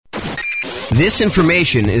This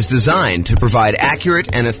information is designed to provide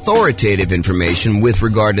accurate and authoritative information with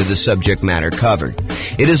regard to the subject matter covered.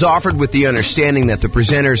 It is offered with the understanding that the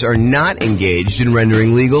presenters are not engaged in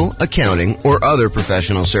rendering legal, accounting, or other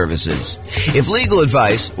professional services. If legal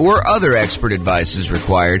advice or other expert advice is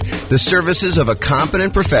required, the services of a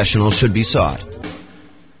competent professional should be sought.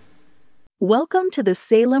 Welcome to the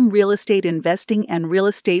Salem Real Estate Investing and Real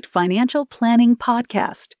Estate Financial Planning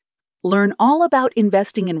Podcast. Learn all about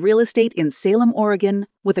investing in real estate in Salem, Oregon,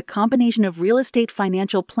 with a combination of real estate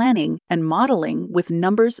financial planning and modeling with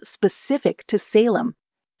numbers specific to Salem,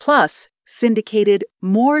 plus syndicated,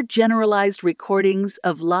 more generalized recordings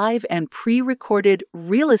of live and pre-recorded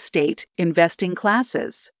real estate investing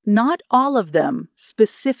classes, not all of them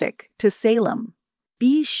specific to Salem.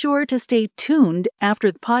 Be sure to stay tuned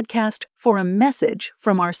after the podcast for a message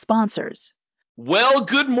from our sponsors. Well,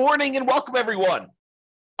 good morning and welcome, everyone.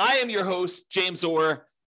 I am your host, James Orr,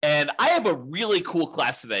 and I have a really cool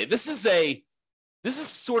class today. This is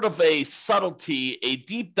sort of a subtlety, a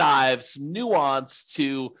deep dive, some nuance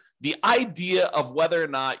to the idea of whether or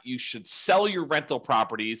not you should sell your rental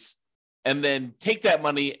properties and then take that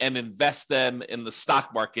money and invest them in the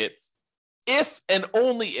stock market, if and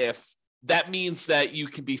only if that means that you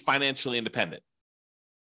can be financially independent.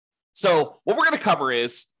 So what we're going to cover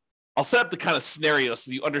is, I'll set up the kind of scenario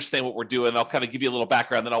so you understand what we're doing. I'll kind of give you a little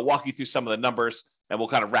background, then I'll walk you through some of the numbers and we'll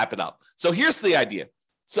kind of wrap it up. So here's the idea.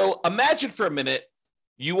 So imagine for a minute,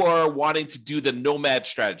 you are wanting to do the nomad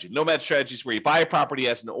strategy. Nomad strategy is where you buy a property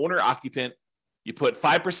as an owner occupant. You put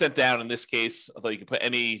 5% down in this case, although you can put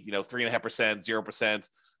any, 3.5%, 0%,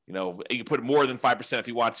 you can put more than 5% if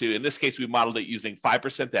you want to. In this case, we modeled it using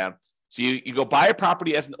 5% down. So you go buy a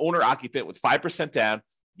property as an owner occupant with 5% down.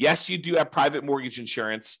 Yes, you do have private mortgage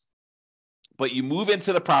insurance, but you move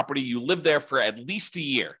into the property, you live there for at least a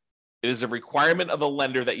year. It is a requirement of the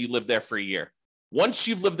lender that you live there for a year. Once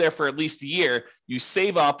you've lived there for at least a year, you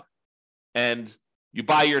save up and you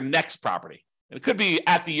buy your next property. And it could be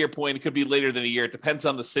at the year point, it could be later than a year. It depends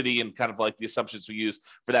on the city and kind of like the assumptions we use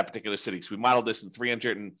for that particular city. So we modeled this in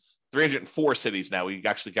 304 cities now. We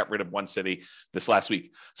actually got rid of one city this last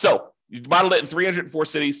week. So you modeled it in 304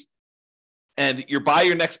 cities. And you buy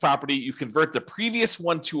your next property, you convert the previous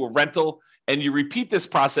one to a rental, and you repeat this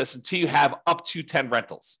process until you have up to 10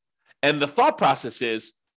 rentals. And the thought process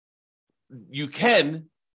is you can,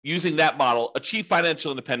 using that model, achieve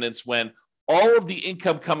financial independence when all of the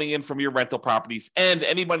income coming in from your rental properties and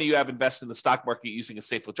any money you have invested in the stock market using a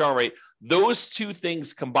safe withdrawal rate, those two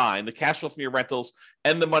things combined, the cash flow from your rentals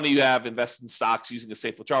and the money you have invested in stocks using a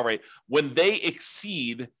safe withdrawal rate, when they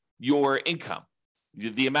exceed your income,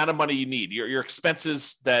 the amount of money you need, your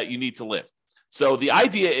expenses that you need to live. So the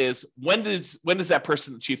idea is, when does that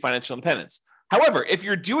person achieve financial independence? However, if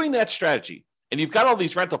you're doing that strategy and you've got all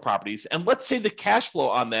these rental properties, and let's say the cash flow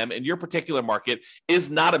on them in your particular market is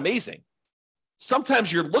not amazing,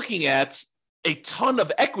 sometimes you're looking at a ton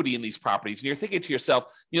of equity in these properties and you're thinking to yourself,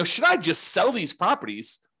 should I just sell these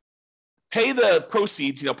properties, pay the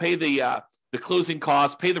proceeds, pay the closing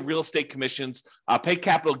costs, pay the real estate commissions, pay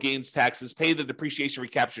capital gains taxes, pay the depreciation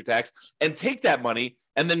recapture tax, and take that money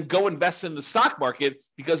and then go invest in the stock market?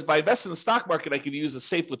 Because if I invest in the stock market, I can use a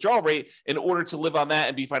safe withdrawal rate in order to live on that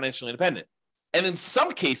and be financially independent. And in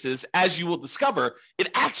some cases, as you will discover, it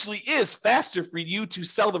actually is faster for you to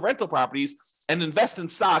sell the rental properties and invest in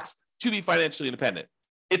stocks to be financially independent.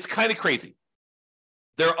 It's kind of crazy.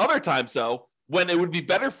 There are other times, though, when it would be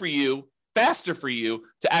better for you, faster for you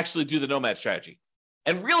to actually do the nomad strategy.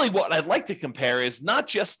 And really what I'd like to compare is not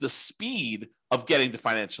just the speed of getting to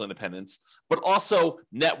financial independence, but also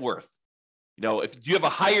net worth. If you have a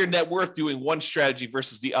higher net worth doing one strategy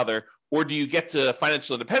versus the other, or do you get to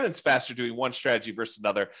financial independence faster doing one strategy versus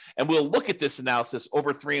another? And we'll look at this analysis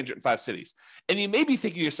over 305 cities. And you may be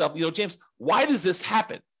thinking to yourself, James, why does this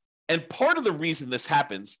happen? And part of the reason this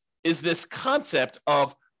happens is this concept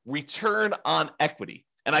of return on equity.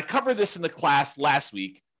 And I covered this in the class last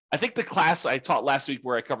week. I think the class I taught last week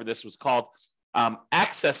where I covered this was called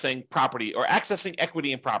accessing property or accessing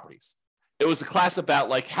equity in properties. It was a class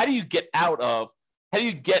about how do you get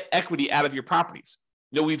equity out of your properties?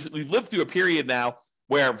 We've lived through a period now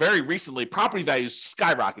where very recently property values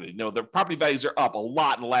skyrocketed. The property values are up a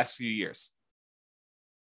lot in the last few years.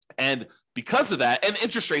 And because of that, and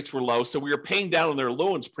interest rates were low, so we were paying down on their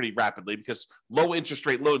loans pretty rapidly because low interest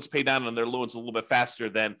rate loans pay down on their loans a little bit faster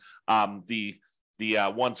than the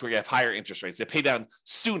ones where you have higher interest rates. They pay down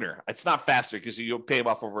sooner. It's not faster because you pay them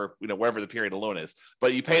off over wherever the period of loan is,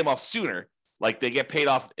 but you pay them off sooner. Like they get paid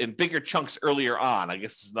off in bigger chunks earlier on. I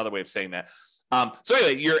guess is another way of saying that. So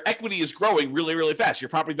anyway, your equity is growing really, really fast. Your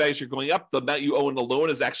property values are going up. The amount you owe in the loan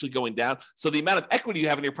is actually going down. So the amount of equity you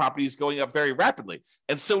have in your property is going up very rapidly.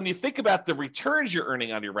 And so when you think about the returns you're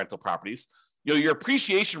earning on your rental properties, your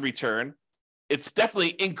appreciation return, it's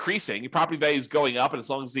definitely increasing. Your property value is going up. And as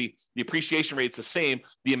long as the appreciation rate is the same,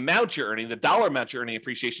 the amount you're earning, the dollar amount you're earning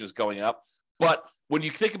appreciation is going up. But when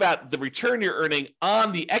you think about the return you're earning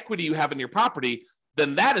on the equity you have in your property,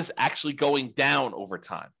 then that is actually going down over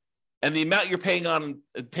time. And the amount you're paying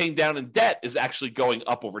down in debt is actually going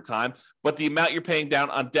up over time. But the amount you're paying down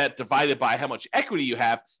on debt divided by how much equity you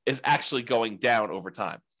have is actually going down over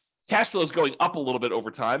time. Cash flow is going up a little bit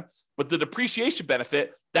over time, but the depreciation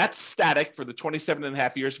benefit, that's static for the 27 and a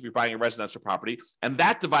half years if you're buying a residential property. And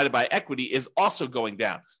that divided by equity is also going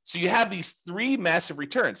down. So you have these three massive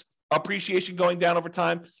returns: appreciation going down over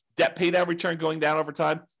time, debt pay down return going down over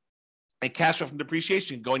time, and cash flow from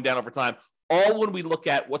depreciation going down over time, all when we look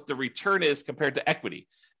at what the return is compared to equity.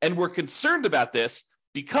 And we're concerned about this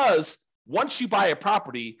because once you buy a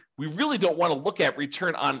property, we really don't want to look at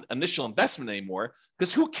return on initial investment anymore,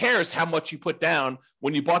 because who cares how much you put down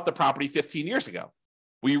when you bought the property 15 years ago?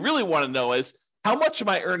 What you really want to know is, how much am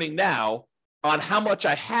I earning now on how much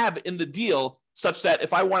I have in the deal, such that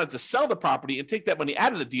if I wanted to sell the property and take that money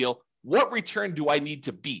out of the deal, what return do I need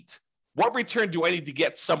to beat? What return do I need to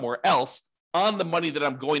get somewhere else on the money that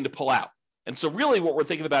I'm going to pull out? And so really what we're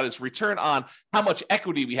thinking about is return on how much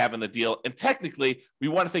equity we have in the deal. And technically, we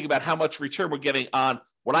want to think about how much return we're getting on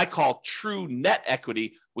what I call true net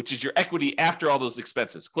equity, which is your equity after all those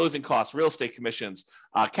expenses: closing costs, real estate commissions,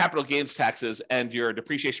 capital gains taxes, and your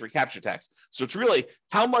depreciation recapture tax. So it's really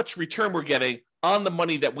how much return we're getting on the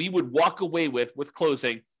money that we would walk away with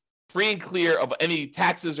closing, free and clear of any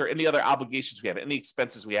taxes or any other obligations we have, any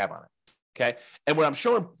expenses we have on it. Okay. And what I'm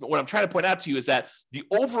trying to point out to you is that the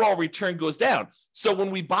overall return goes down. So when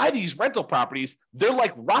we buy these rental properties, they're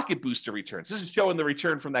like rocket booster returns. This is showing the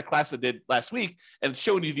return from that class I did last week, and it's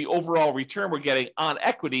showing you the overall return we're getting on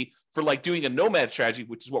equity for like doing a nomad strategy,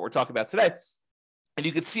 which is what we're talking about today. And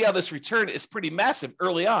you can see how this return is pretty massive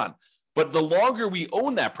early on. But the longer we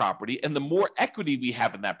own that property and the more equity we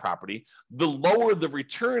have in that property, the lower the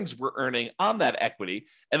returns we're earning on that equity,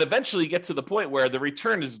 and eventually get to the point where the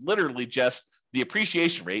return is literally just the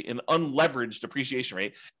appreciation rate, an unleveraged appreciation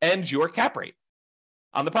rate, and your cap rate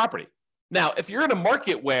on the property. Now, if you're in a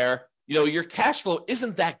market where your cash flow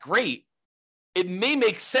isn't that great, it may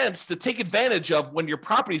make sense to take advantage of when your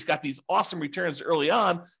property's got these awesome returns early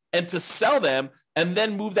on and to sell them and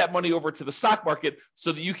then move that money over to the stock market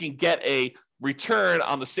so that you can get a return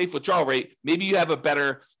on the safe withdrawal rate. Maybe you have a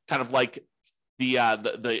better kind of like the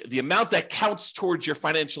amount that counts towards your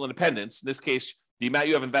financial independence. In this case, the amount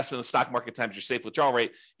you have invested in the stock market times your safe withdrawal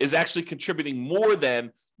rate is actually contributing more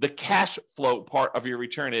than the cash flow part of your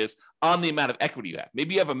return is on the amount of equity you have.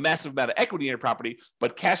 Maybe you have a massive amount of equity in your property,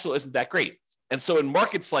 but cash flow isn't that great. And so in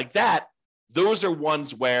markets like that, those are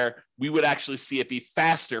ones where we would actually see it be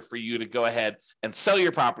faster for you to go ahead and sell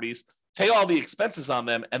your properties, pay all the expenses on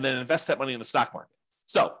them, and then invest that money in the stock market.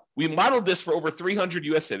 So we modeled this for over 300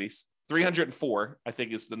 U.S. cities. 304, I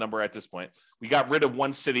think, is the number at this point. We got rid of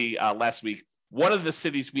one city last week. One of the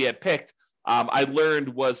cities we had picked, I learned,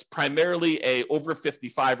 was primarily a over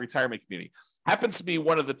 55 retirement community. Happens to be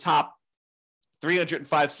one of the top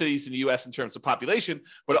 305 cities in the U.S. in terms of population,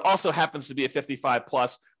 but it also happens to be a 55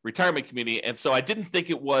 plus retirement community. And so I didn't think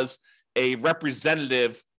it was a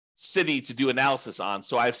representative city to do analysis on.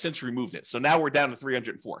 So I've since removed it. So now we're down to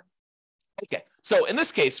 304. Okay. So in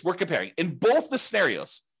this case, we're comparing in both the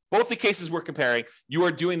scenarios, both the cases we're comparing, you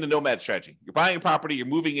are doing the nomad strategy. You're buying a property, you're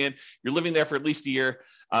moving in, you're living there for at least a year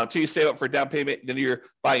until you save up for a down payment. Then you're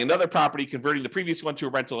buying another property, converting the previous one to a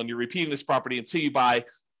rental, and you're repeating this property until you buy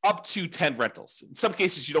up to 10 rentals. In some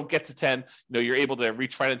cases, you don't get to 10. You're able to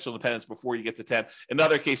reach financial independence before you get to 10. In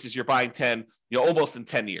other cases, you're buying 10, almost in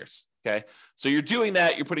 10 years. Okay. So you're doing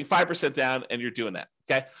that. You're putting 5% down and you're doing that.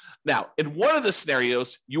 Okay. Now, in one of the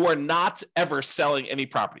scenarios, you are not ever selling any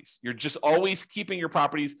properties. You're just always keeping your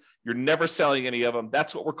properties. You're never selling any of them.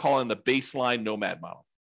 That's what we're calling the baseline nomad model.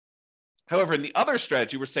 However, in the other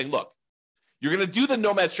strategy, we're saying, look, you're going to do the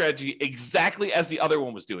nomad strategy exactly as the other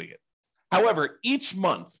one was doing it. However, each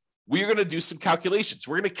month, we are going to do some calculations.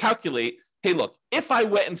 We're going to calculate, hey, look, if I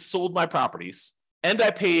went and sold my properties and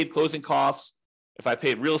I paid closing costs, if I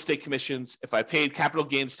paid real estate commissions, if I paid capital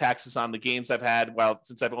gains taxes on the gains I've had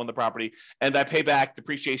since I've owned the property, and I pay back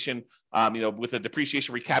depreciation, with a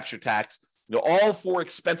depreciation recapture tax, all four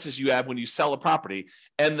expenses you have when you sell a property,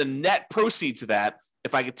 and the net proceeds of that,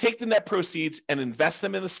 if I could take the net proceeds and invest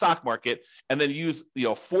them in the stock market and then use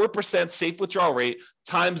 4% safe withdrawal rate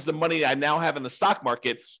times the money I now have in the stock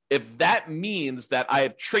market, if that means that I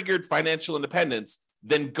have triggered financial independence,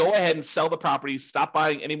 then go ahead and sell the properties, stop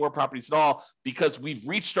buying any more properties at all, because we've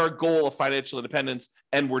reached our goal of financial independence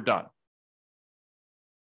and we're done.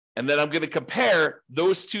 And then I'm going to compare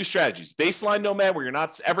those two strategies, baseline Nomad, where you're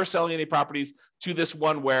not ever selling any properties, to this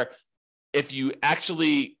one where if you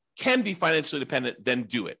actually can be financially independent, then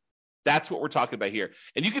do it. That's what we're talking about here.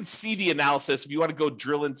 And you can see the analysis if you want to go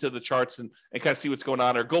drill into the charts and kind of see what's going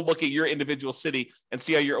on, or go look at your individual city and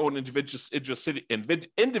see how your own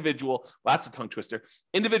individual lots of tongue twister,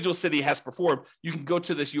 individual city has performed. You can go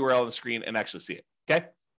to this URL on the screen and actually see it. Okay.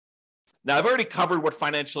 Now, I've already covered what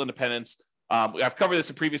financial independence. I've covered this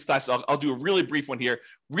in previous classes. I'll do a really brief one here.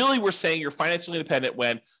 Really, we're saying you're financially independent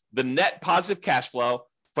when the net positive cash flow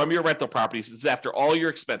from your rental properties is after all your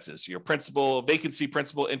expenses, your principal, vacancy,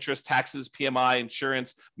 principal, interest, taxes, PMI,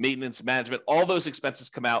 insurance, maintenance, management, all those expenses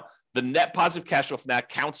come out. The net positive cash flow from that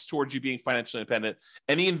counts towards you being financially independent.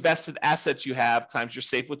 Any invested assets you have times your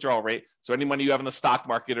safe withdrawal rate. So any money you have in the stock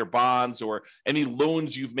market or bonds, or any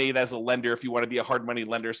loans you've made as a lender, if you want to be a hard money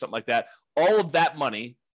lender or something like that, all of that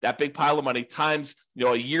money, that big pile of money times,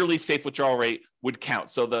 a yearly safe withdrawal rate would count.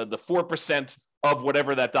 So the 4% of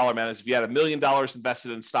whatever that dollar amount is. If you had $1 million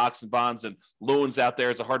invested in stocks and bonds and loans out there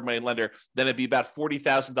as a hard money lender, then it'd be about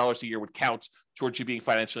 $40,000 a year would count towards you being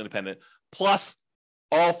financially independent. Plus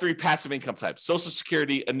all three passive income types: Social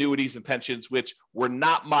Security, annuities, and pensions, which we're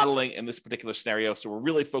not modeling in this particular scenario. So we're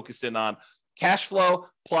really focused in on cash flow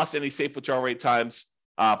plus any safe withdrawal rate times,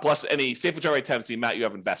 the amount you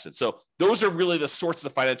have invested. So those are really the sorts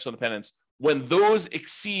of financial independence. When those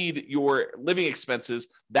exceed your living expenses,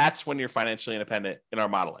 that's when you're financially independent in our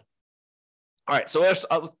modeling. All right, so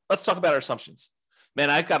let's talk about our assumptions. Man,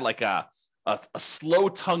 I've got like a slow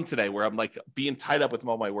tongue today where I'm like being tied up with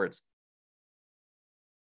all my words.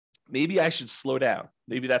 Maybe I should slow down.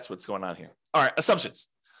 Maybe that's what's going on here. All right, assumptions.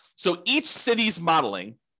 So each city's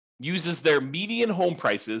modeling uses their median home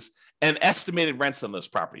prices and estimated rents on those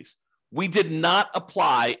properties. We did not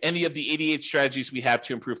apply any of the 88 strategies we have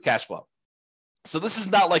to improve cash flow. So this is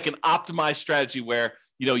not like an optimized strategy where,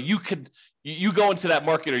 you go into that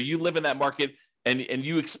market, or you live in that market and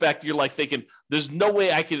you're like thinking, there's no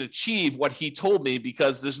way I can achieve what he told me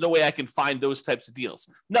because there's no way I can find those types of deals.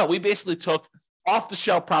 No, we basically took off the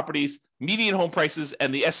shelf properties, median home prices,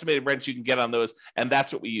 and the estimated rents you can get on those. And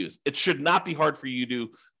that's what we use. It should not be hard for you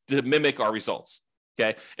to mimic our results.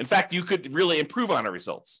 Okay. In fact, you could really improve on our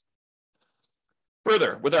results.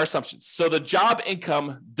 Further, with our assumptions. So the job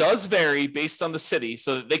income does vary based on the city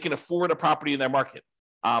so that they can afford a property in their market.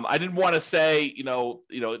 I didn't want to say,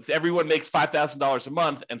 if everyone makes $5,000 a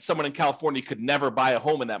month and someone in California could never buy a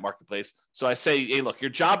home in that marketplace. So I say, hey, look,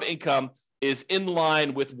 your job income is in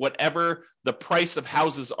line with whatever the price of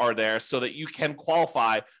houses are there so that you can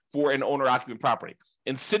qualify for an owner-occupant property.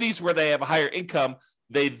 In cities where they have a higher income,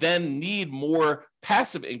 they then need more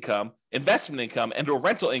passive income, investment income, and or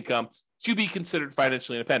rental income to be considered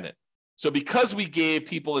financially independent. So because we gave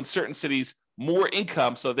people in certain cities more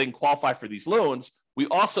income so they can qualify for these loans, we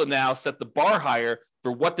also now set the bar higher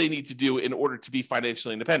for what they need to do in order to be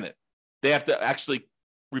financially independent. They have to actually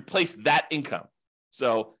replace that income.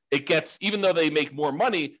 So it gets, even though they make more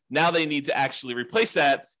money, now they need to actually replace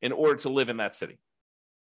that in order to live in that city.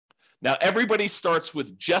 Now, everybody starts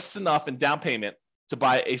with just enough in down payment to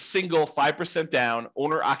buy a single 5% down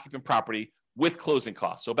owner-occupant property with closing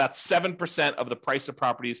costs. So about 7% of the price of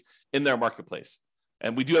properties in their marketplace.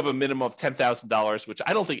 And we do have a minimum of $10,000, which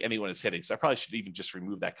I don't think anyone is hitting. So I probably should even just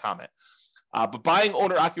remove that comment. But buying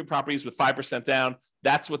owner-occupant properties with 5% down,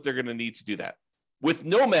 that's what they're going to need to do that. With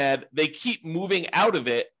Nomad, they keep moving out of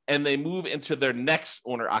it and they move into their next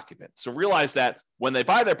owner-occupant. So realize that when they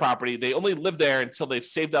buy their property, they only live there until they've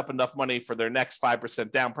saved up enough money for their next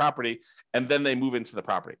 5% down property, and then they move into the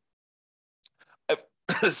property.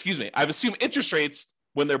 Excuse me. I've assumed interest rates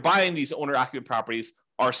when they're buying these owner-occupant properties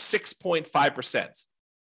are 6.5%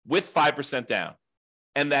 with 5% down.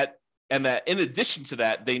 And that in addition to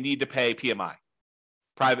that, they need to pay PMI,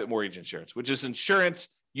 private mortgage insurance, which is insurance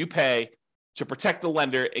you pay to protect the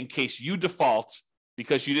lender in case you default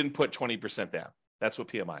because you didn't put 20% down. That's what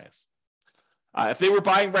PMI is. If they were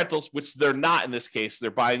buying rentals, which they're not in this case, they're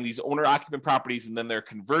buying these owner-occupant properties and then they're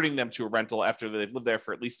converting them to a rental after they've lived there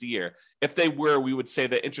for at least a year. If they were, we would say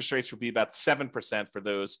that interest rates would be about 7% for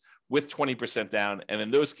those with 20% down. And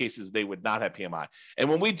in those cases, they would not have PMI. And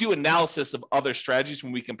when we do analysis of other strategies,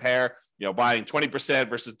 when we compare, buying 20%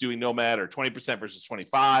 versus doing Nomad, or 20% versus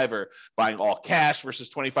 25, or buying all cash versus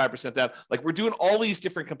 25% down, like we're doing all these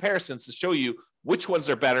different comparisons to show you which ones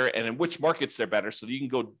are better and in which markets they're better, so that you can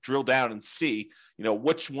go drill down and see,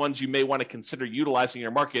 which ones you may want to consider utilizing in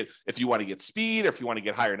your market if you want to get speed or if you want to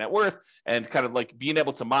get higher net worth, and kind of like being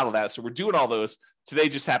able to model that. So we're doing all those. Today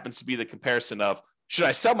just happens to be the comparison of, should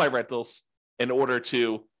I sell my rentals in order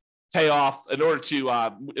to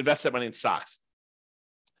invest that money in stocks?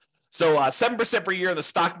 So 7% per year in the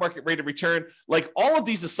stock market rate of return, like all of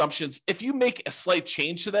these assumptions, if you make a slight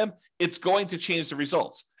change to them, it's going to change the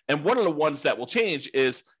results. And one of the ones that will change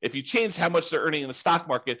is if you change how much they're earning in the stock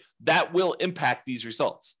market, that will impact these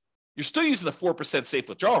results. You're still using the 4% safe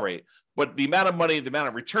withdrawal rate, but the amount of money, the amount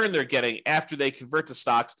of return they're getting after they convert to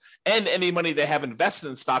stocks, and any money they have invested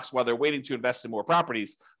in stocks while they're waiting to invest in more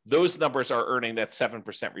properties, those numbers are earning that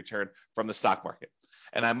 7% return from the stock market.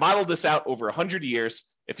 And I modeled this out over 100 years.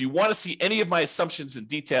 If you want to see any of my assumptions in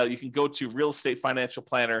detail, you can go to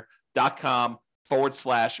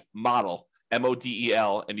realestatefinancialplanner.com/model,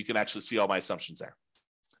 MODEL, and you can actually see all my assumptions there.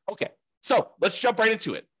 Okay, so let's jump right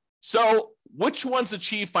into it. So which ones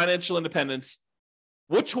achieve financial independence?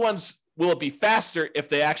 Which ones will it be faster if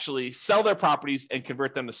they actually sell their properties and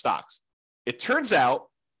convert them to stocks? It turns out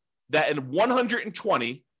that in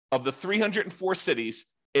 120 of the 304 cities,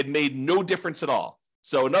 it made no difference at all.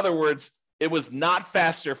 So in other words, it was not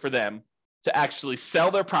faster for them to actually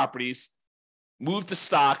sell their properties, move to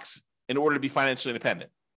stocks in order to be financially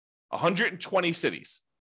independent. 120 cities,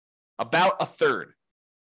 about a third.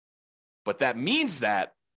 But that means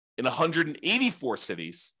that in 184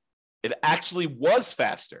 cities, it actually was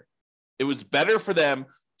faster. It was better for them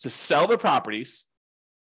to sell their properties,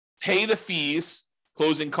 pay the fees,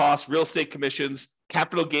 closing costs, real estate commissions,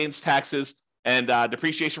 capital gains taxes, and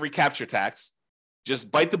depreciation recapture tax.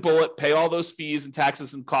 Just bite the bullet, pay all those fees and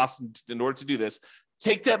taxes and costs in order to do this.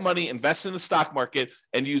 Take that money, invest in the stock market,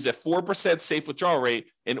 and use a 4% safe withdrawal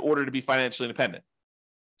rate in order to be financially independent.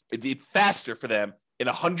 It'd be faster for them in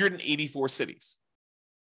 184 cities.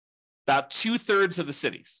 About 2/3 of the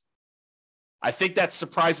cities. I think that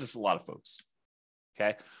surprises a lot of folks.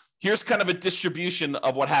 Okay. Here's kind of a distribution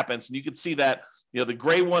of what happens. And you can see that, the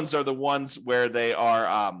gray ones are the ones where they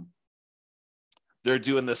are, they're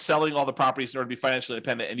doing the selling all the properties in order to be financially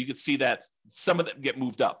independent. And you can see that some of them get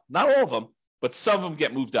moved up. Not all of them, but some of them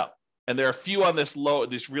get moved up. And there are a few on this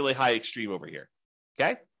really high extreme over here.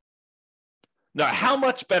 Okay. Now, how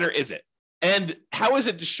much better is it? And how is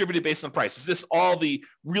it distributed based on price? Is this all the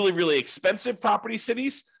really, really expensive property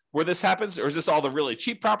cities where this happens? Or is this all the really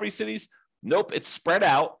cheap property cities? Nope, it's spread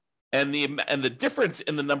out. And the difference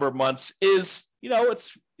in the number of months is,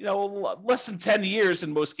 it's less than 10 years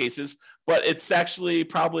in most cases, but it's actually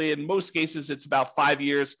probably in most cases, it's about 5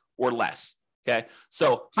 years or less. Okay.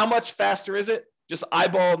 So how much faster is it? Just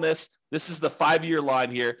eyeballing this. This is the 5-year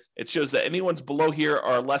line here. It shows that anyone's below here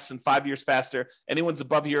are less than 5 years faster. Anyone's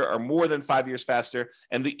above here are more than 5 years faster.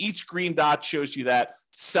 And each green dot shows you that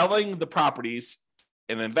selling the properties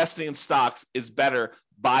and investing in stocks is better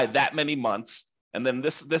by that many months. And then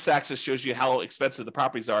this axis shows you how expensive the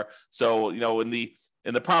properties are. So, in the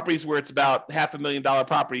properties where it's about $500,000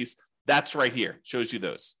 properties, that's right here, shows you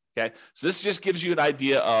those. Okay. So this just gives you an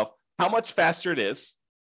idea of how much faster it is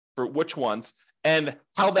for which ones, and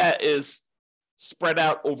how that is spread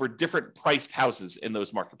out over different priced houses in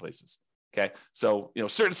those marketplaces. Okay. So,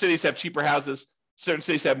 certain cities have cheaper houses, certain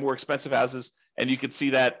cities have more expensive houses, and you can see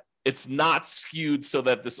that it's not skewed so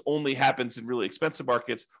that this only happens in really expensive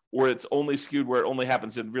markets, or it's only skewed where it only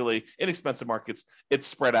happens in really inexpensive markets. It's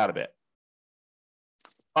spread out a bit.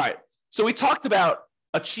 All right. So we talked about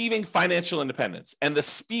achieving financial independence and the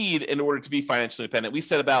speed in order to be financially independent. We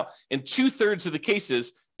said about in 2/3 of the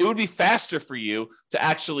cases, it would be faster for you to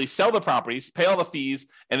actually sell the properties, pay all the fees,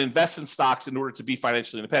 and invest in stocks in order to be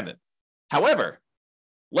financially independent. However,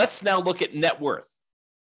 let's now look at net worth,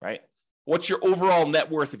 right? What's your overall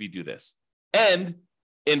net worth if you do this? And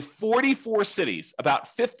in 44 cities, about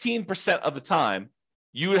 15% of the time,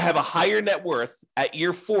 you would have a higher net worth at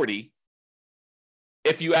year 40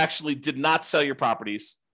 if you actually did not sell your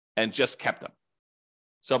properties and just kept them.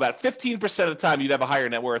 So about 15% of the time, you'd have a higher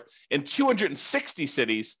net worth. In 260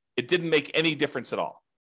 cities, it didn't make any difference at all.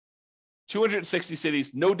 260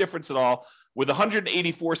 cities, no difference at all. With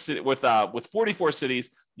 184 with 44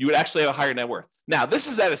 cities, you would actually have a higher net worth. Now, this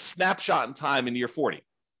is at a snapshot in time in year 40.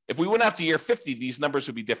 If we went out to year 50, these numbers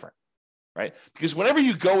would be different, right? Because whenever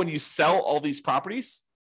you go and you sell all these properties,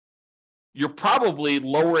 you're probably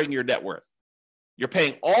lowering your net worth. You're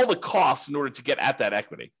paying all the costs in order to get at that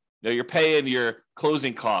equity. You're paying your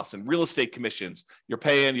closing costs and real estate commissions. You're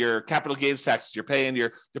paying your capital gains taxes. You're paying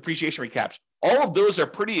your depreciation recaps. All of those are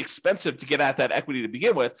pretty expensive to get at that equity to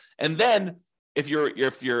begin with. And then if you're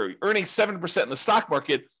earning 7% in the stock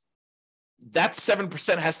market, that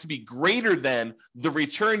 7% has to be greater than the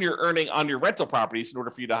return you're earning on your rental properties in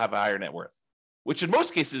order for you to have a higher net worth, which in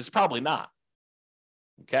most cases is probably not.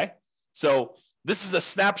 Okay. So this is a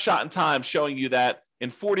snapshot in time showing you that in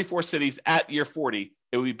 44 cities at year 40,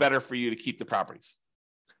 it would be better for you to keep the properties.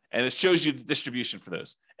 And it shows you the distribution for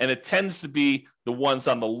those. And it tends to be the ones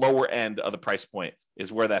on the lower end of the price point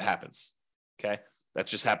is where that happens. Okay. That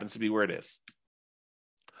just happens to be where it is.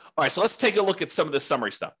 All right. So let's take a look at some of the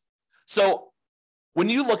summary stuff. So when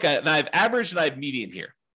you look at it, and I have average and I have median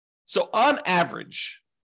here. So on average,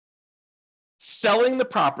 selling the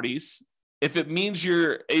properties, if it means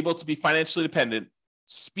you're able to be financially independent,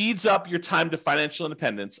 speeds up your time to financial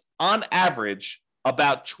independence on average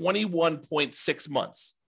about 21.6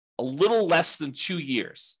 months, a little less than 2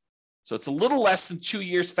 years. So it's a little less than 2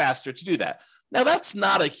 years faster to do that. Now, that's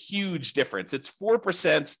not a huge difference. It's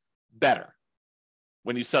 4% better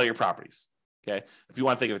when you sell your properties, okay? If you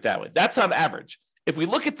want to think of it that way. That's on average. If we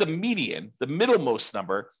look at the median, the middlemost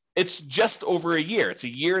number, it's just over a year. It's a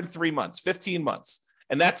year and 3 months, 15 months.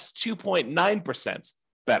 And that's 2.9%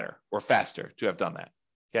 better or faster to have done that,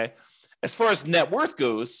 okay? As far as net worth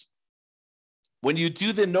goes, when you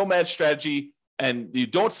do the nomad strategy and you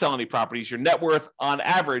don't sell any properties, your net worth on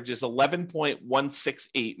average is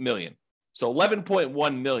 11.168 million. So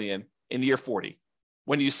 11.1 million in year 40.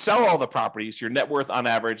 When you sell all the properties, your net worth on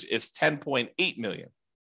average is 10.8 million,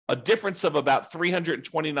 a difference of about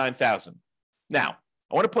 329,000. Now,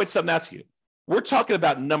 I want to point something out to you. We're talking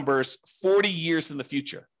about numbers 40 years in the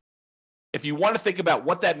future. If you want to think about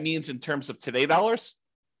what that means in terms of today dollars,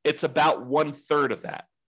 it's about 1/3 of that.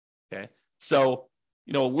 Okay. So,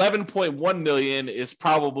 11.1 million is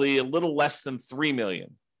probably a little less than 3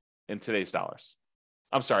 million in today's dollars.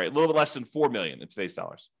 I'm sorry, a little less than 4 million in today's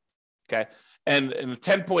dollars. Okay. And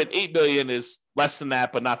 10.8 million is less than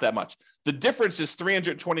that, but not that much. The difference is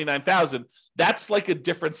 329,000. That's like a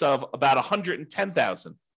difference of about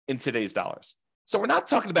 110,000 in today's dollars. So we're not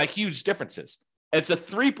talking about huge differences. It's a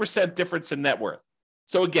 3% difference in net worth.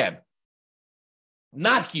 So again,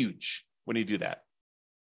 not huge when you do that.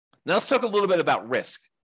 Now let's talk a little bit about risk.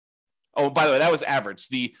 Oh, by the way, that was average.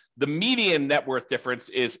 The median net worth difference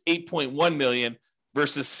is 8.1 million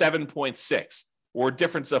versus 7.6, or a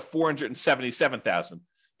difference of 477,000.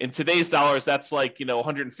 In today's dollars, that's like,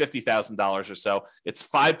 $150,000 or so. It's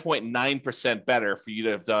 5.9% better for you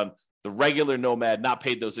to have done the regular nomad, not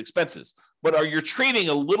paid those expenses. But you're trading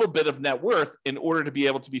a little bit of net worth in order to be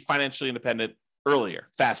able to be financially independent earlier,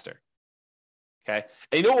 faster. Okay.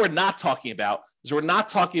 And what we're not talking about is we're not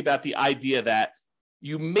talking about the idea that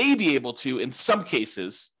you may be able to, in some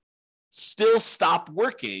cases, still stop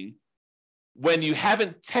working when you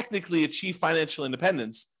haven't technically achieved financial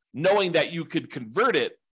independence, knowing that you could convert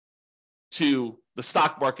it to the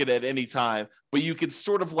stock market at any time, but you could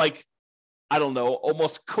sort of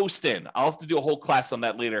almost coast in. I'll have to do a whole class on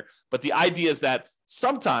that later. But the idea is that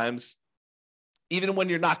sometimes, even when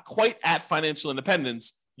you're not quite at financial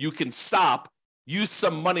independence, you can stop, use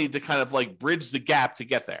some money to kind of bridge the gap to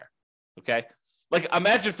get there. Okay.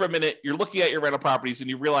 Imagine for a minute, you're looking at your rental properties and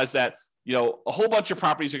you realize that, a whole bunch of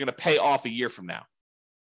properties are going to pay off a year from now,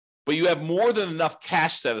 but you have more than enough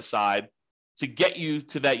cash set aside to get you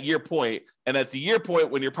to that year point. And at the year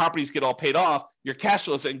point, when your properties get all paid off, your cash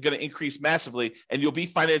flows are going to increase massively and you'll be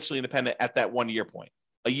financially independent at that 1 year point,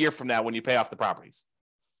 a year from now when you pay off the properties.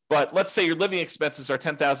 But let's say your living expenses are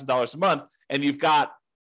 $10,000 a month and you've got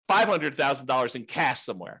 $500,000 in cash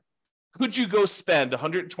somewhere. Could you go spend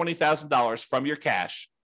 $120,000 from your cash,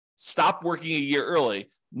 stop working a year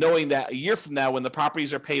early, knowing that a year from now when the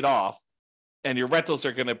properties are paid off and your rentals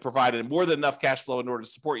are going to provide more than enough cash flow in order to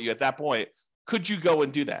support you at that point, could you go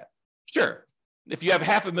and do that? Sure. If you have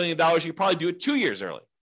 $500,000, you probably do it 2 years early,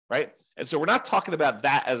 right? And so we're not talking about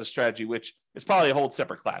that as a strategy, which is probably a whole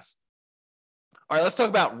separate class. All right, let's talk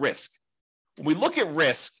about risk. When we look at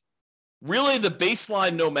risk, really the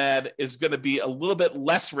baseline nomad is going to be a little bit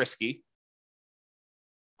less risky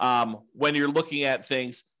when you're looking at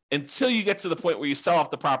things until you get to the point where you sell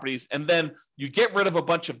off the properties and then you get rid of a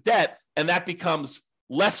bunch of debt, and that becomes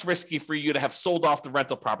less risky for you to have sold off the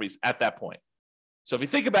rental properties at that point. So if you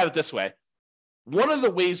think about it this way, one of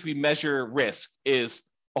the ways we measure risk is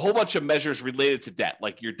a whole bunch of measures related to debt,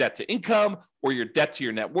 like your debt to income or your debt to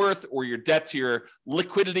your net worth or your debt to your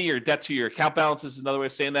liquidity or debt to your account balance is another way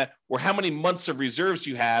of saying that, or how many months of reserves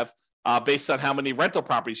you have based on how many rental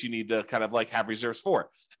properties you need to kind of like have reserves for.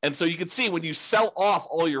 And so you can see when you sell off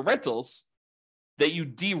all your rentals that you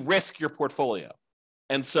de-risk your portfolio.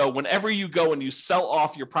 And so whenever you go and you sell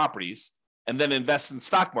off your properties and then invest in the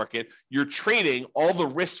stock market, you're trading all the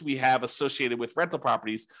risks we have associated with rental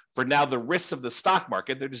properties for now the risks of the stock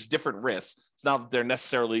market. They're just different risks. It's not that they're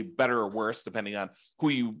necessarily better or worse, depending on who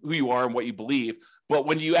you are and what you believe. But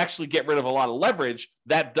when you actually get rid of a lot of leverage,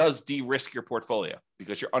 that does de-risk your portfolio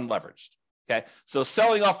because you're unleveraged. Okay. So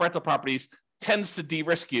selling off rental properties tends to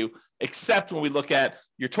de-risk you, except when we look at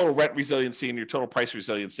your total rent resiliency and your total price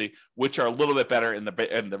resiliency, which are a little bit better in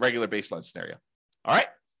the regular baseline scenario. All right.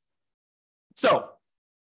 So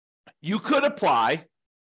you could apply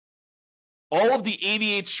all of the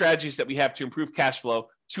 88 strategies that we have to improve cash flow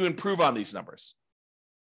to improve on these numbers.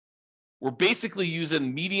 We're basically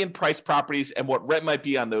using median price properties and what rent might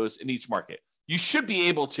be on those in each market. You should be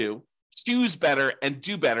able to choose better and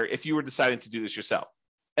do better if you were deciding to do this yourself.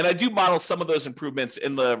 And I do model some of those improvements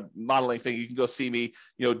in the modeling thing. You can go see me,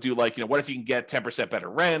 do like, what if you can get 10% better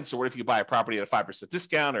rents, or what if you buy a property at a 5%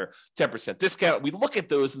 discount or 10% discount? We look at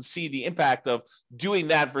those and see the impact of doing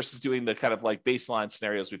that versus doing the kind of like baseline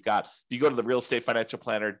scenarios we've got. If you go to the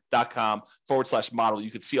realestatefinancialplanner.com/model, you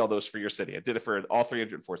can see all those for your city. I did it for all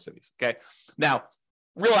 304 cities. Okay. Now,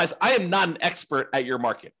 realize I am not an expert at your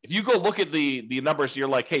market. If you go look at the numbers, you're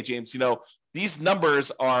like, hey, James, these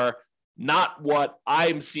numbers are not what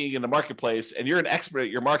I'm seeing in the marketplace, and you're an expert at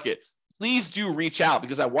your market, please do reach out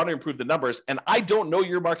because I want to improve the numbers. And I don't know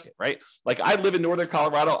your market, right? Like I live in Northern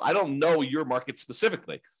Colorado. I don't know your market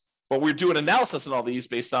specifically, but we're doing analysis on all these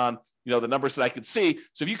based on, the numbers that I could see.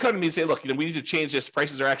 So if you come to me and say, look, we need to change this,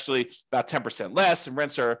 prices are actually about 10% less and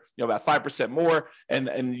rents are, about 5% more.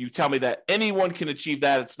 And you tell me that anyone can achieve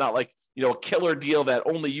that. It's not like, a killer deal that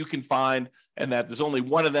only you can find and that there's only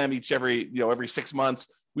one of them every 6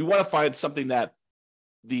 months. We want to find something that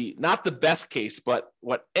not the best case, but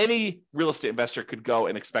what any real estate investor could go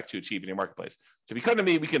and expect to achieve in your marketplace. So if you come to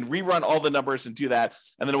me, we can rerun all the numbers and do that.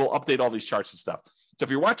 And then we'll update all these charts and stuff. So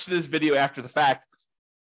if you're watching this video after the fact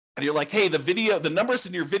and you're like, hey, the numbers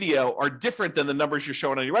in your video are different than the numbers you're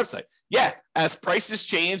showing on your website. Yeah. As prices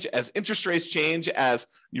change, as interest rates change, as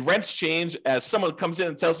your rents change, as someone comes in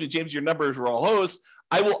and tells me, James, your numbers were all hosed,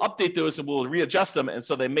 I will update those and we'll readjust them. And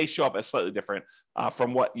so they may show up as slightly different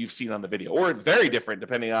from what you've seen on the video, or very different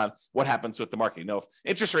depending on what happens with the market. If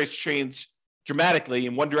interest rates change dramatically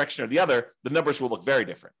in one direction or the other, the numbers will look very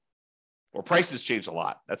different. Or prices change a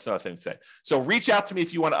lot. That's another thing to say. So reach out to me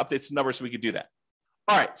if you want to update some numbers so we can do that.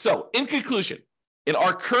 All right. So in conclusion, in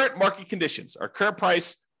our current market conditions, our current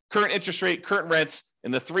price, current interest rate, current rents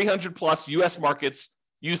in the 300 plus US markets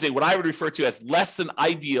using what I would refer to as less than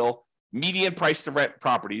ideal median price to rent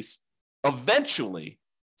properties, eventually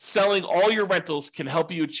selling all your rentals can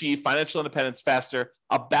help you achieve financial independence faster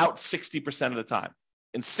about 60% of the time.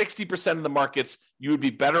 In 60% of the markets, you would be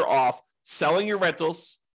better off selling your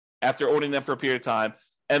rentals after owning them for a period of time,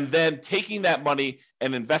 and then taking that money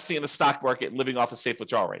and investing in the stock market and living off a safe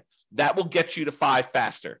withdrawal rate. That will get you to 5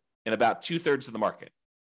 faster in about 2/3 of the market,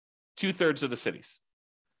 2/3 of the cities.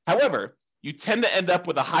 However, you tend to end up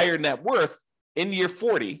with a higher net worth in year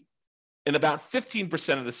 40 in about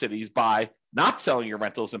 15% of the cities by not selling your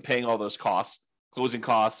rentals and paying all those costs, closing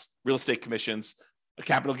costs, real estate commissions,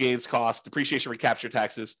 capital gains costs, depreciation recapture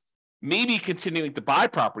taxes, maybe continuing to buy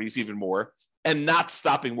properties even more and not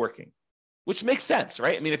stopping working, which makes sense,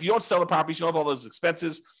 right? I mean, if you don't sell the properties, you don't have all those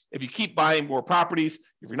expenses. If you keep buying more properties,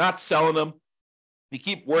 if you're not selling them, you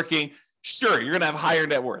keep working, sure, you're going to have higher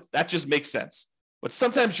net worth. That just makes sense. But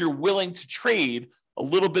sometimes you're willing to trade a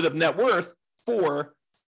little bit of net worth for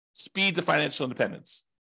speed to financial independence.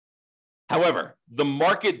 However, the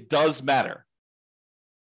market does matter.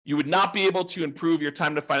 You would not be able to improve your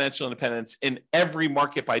time to financial independence in every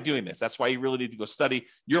market by doing this. That's why you really need to go study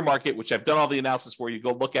your market, which I've done all the analysis for you.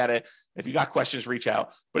 Go look at it. If you got questions, reach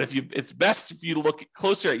out. But it's best for you to look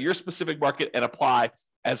closer at your specific market and apply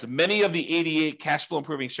as many of the 88 cash flow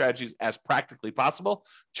improving strategies as practically possible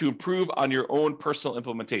to improve on your own personal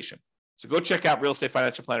implementation. So go check out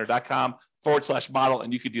realestatefinancialplanner.com/model,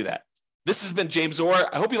 and you could do that. This has been James Orr.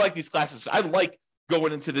 I hope you like these classes. I like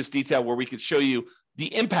going into this detail where we could show you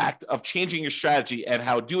the impact of changing your strategy and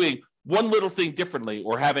how doing one little thing differently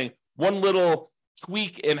or having one little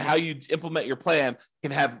tweak in how you implement your plan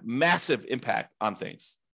can have massive impact on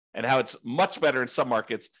things, and how it's much better in some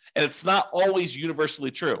markets. And it's not always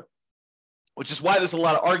universally true, which is why there's a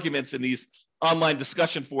lot of arguments in these online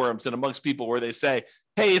discussion forums and amongst people where they say,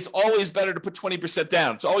 hey, it's always better to put 20%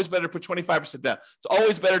 down. It's always better to put 25% down. It's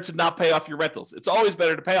always better to not pay off your rentals. It's always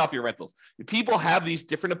better to pay off your rentals. People have these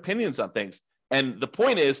different opinions on things. And the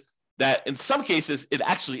point is that in some cases, it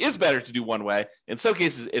actually is better to do one way. In some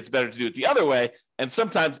cases, it's better to do it the other way. And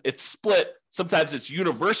sometimes it's split. Sometimes it's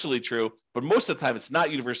universally true, but most of the time it's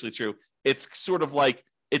not universally true. It's sort of like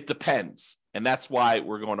it depends. And that's why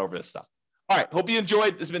we're going over this stuff. All right. Hope you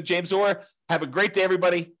enjoyed. This has been James Orr. Have a great day,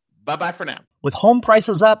 everybody. Bye-bye for now. With home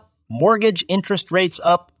prices up, mortgage interest rates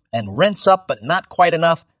up, and rents up but not quite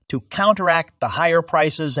enough to counteract the higher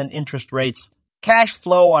prices and interest rates, cash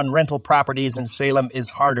flow on rental properties in Salem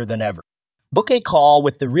is harder than ever. Book a call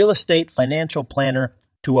with the Real Estate Financial Planner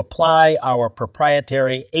to apply our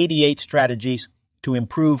proprietary 88 strategies to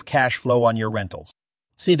improve cash flow on your rentals.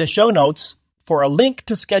 See the show notes for a link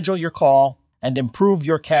to schedule your call and improve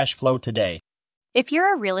your cash flow today. If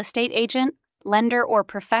you're a real estate agent, lender, or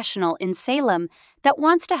professional in Salem that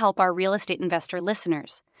wants to help our real estate investor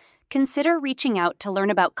listeners, consider reaching out to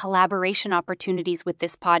learn about collaboration opportunities with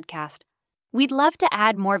this podcast. We'd love to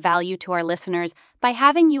add more value to our listeners by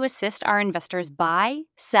having you assist our investors buy,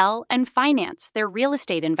 sell, and finance their real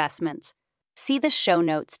estate investments. See the show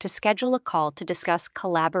notes to schedule a call to discuss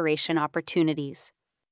collaboration opportunities.